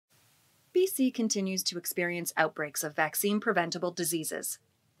BC continues to experience outbreaks of vaccine-preventable diseases.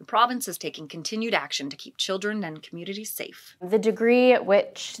 The province is taking continued action to keep children and communities safe. The degree at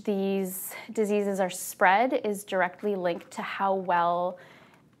which these diseases are spread is directly linked to how well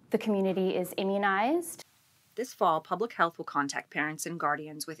the community is immunized. This fall, public health will contact parents and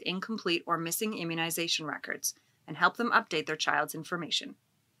guardians with incomplete or missing immunization records and help them update their child's information.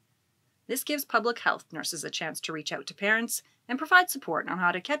 This gives public health nurses a chance to reach out to parents and provide support on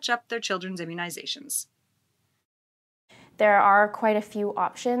how to catch up their children's immunizations. There are quite a few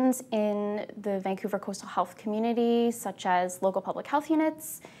options in the Vancouver coastal health community, such as local public health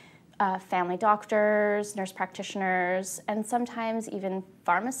units, family doctors, nurse practitioners, and sometimes even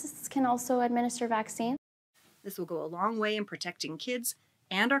pharmacists can also administer vaccines. This will go a long way in protecting kids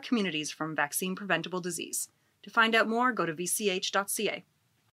and our communities from vaccine-preventable disease. To find out more, go to vch.ca.